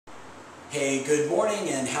Hey, good morning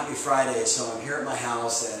and happy Friday. So I'm here at my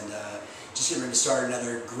house and just getting ready to start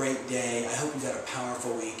another great day. I hope you've had a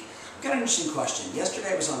powerful week. I've got an interesting question.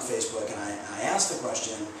 Yesterday I was on Facebook and I asked the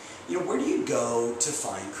question, where do you go to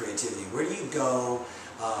find creativity? Where do you go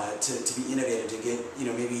to be innovative, to get,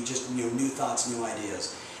 maybe just new thoughts, new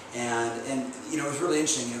ideas? And it was really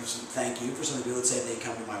interesting. Thank you for some people that say they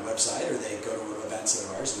come to my website or they go to events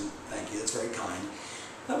of ours, and thank you, that's very kind.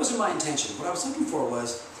 That wasn't my intention. What I was looking for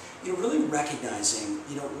was really recognizing,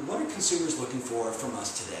 what are consumers looking for from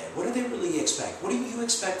us today? What do they really expect? What do you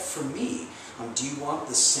expect from me? Do you want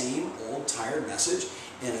the same old tired message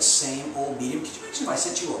in a same old medium? Could you imagine if I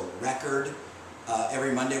sent you a record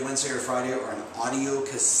every Monday, Wednesday, or Friday, or an audio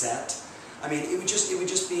cassette? I mean, it'd be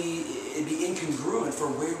incongruent for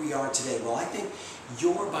where we are today. Well, I think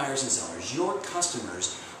your buyers and sellers, your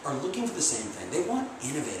customers, are looking for the same thing. They want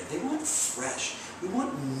innovative. They want fresh. We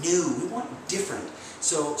want new. We want different.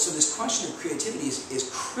 So this question of creativity is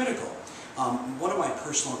critical. One of my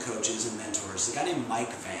personal coaches and mentors, a guy named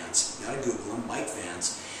Mike Vance, you gotta Google him, Mike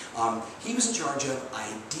Vance, he was in charge of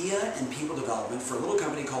idea and people development for a little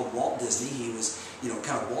company called Walt Disney. He was,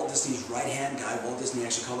 kind of Walt Disney's right-hand guy. Walt Disney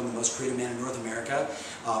actually called him the most creative man in North America.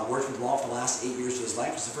 Worked with Walt for the last 8 years of his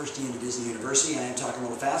life. Was the first dean of Disney University. I am talking a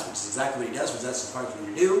little fast, which is exactly what he does, because that's the part for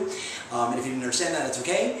me to do. And if you didn't understand that, it's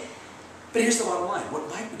okay. But here's the bottom line. What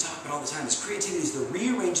Mike would talk about all the time is creativity is the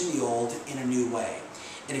rearranging the old in a new way.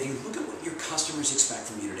 And if you look at what your customers expect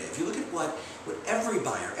from you today, if you look at what every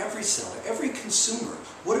buyer, every seller, every consumer,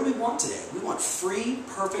 what do we want today? We want free,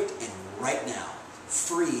 perfect, and right now.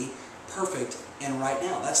 Free, perfect, and right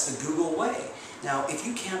now. That's the Google way. Now, if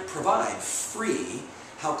you can't provide free,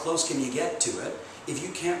 how close can you get to it? If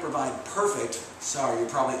you can't provide perfect, sorry, you're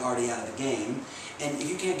probably already out of the game. And if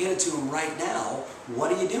you can't get it to them right now,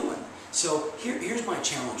 what are you doing? So here's my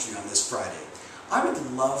challenge for you on this Friday. I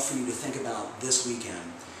would love for you to think about this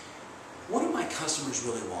weekend, what do my customers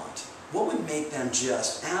really want? What would make them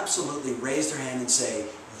just absolutely raise their hand and say,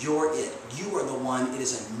 you're it, you are the one, it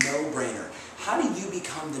is a no-brainer. How do you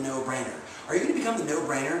become the no-brainer? Are you going to become the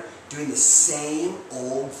no-brainer doing the same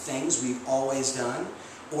old things we've always done?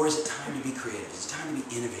 Or is it time to be creative? Is it time to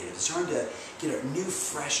be innovative? It's time to get a new,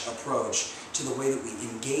 fresh approach to the way that we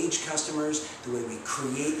engage customers, the way we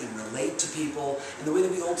create and relate to people, and the way that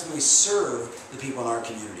we ultimately serve the people in our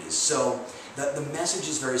communities. So the message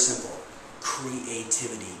is very simple.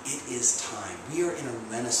 Creativity. It is time. We are in a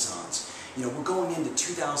renaissance. We're going into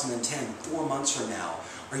 2010, 4 months from now.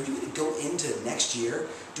 Are you going to go into next year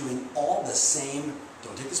doing all the same,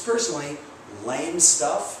 don't take this personally, lame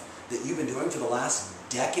stuff that you've been doing for the last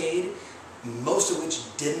decade, most of which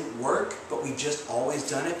didn't work, but we've just always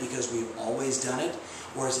done it because we've always done it?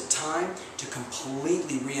 Or is it time to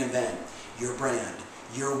completely reinvent your brand,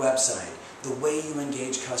 your website, the way you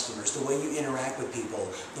engage customers, the way you interact with people,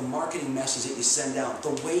 the marketing message that you send out,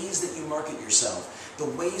 the ways that you market yourself, the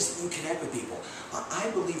ways that you connect with people? I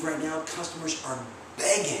believe right now customers are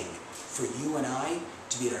begging for you and I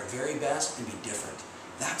to be at our very best and be different.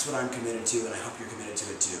 That's what I'm committed to, and I hope you're committed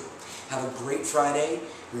to it too. Have a great Friday.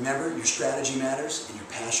 Remember, your strategy matters and your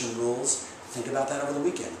passion rules. Think about that over the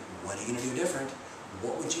weekend. What are you going to do different?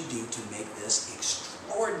 What would you do to make this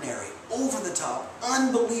extraordinary, over-the-top,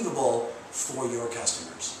 unbelievable for your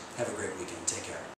customers? Have a great weekend. Take care.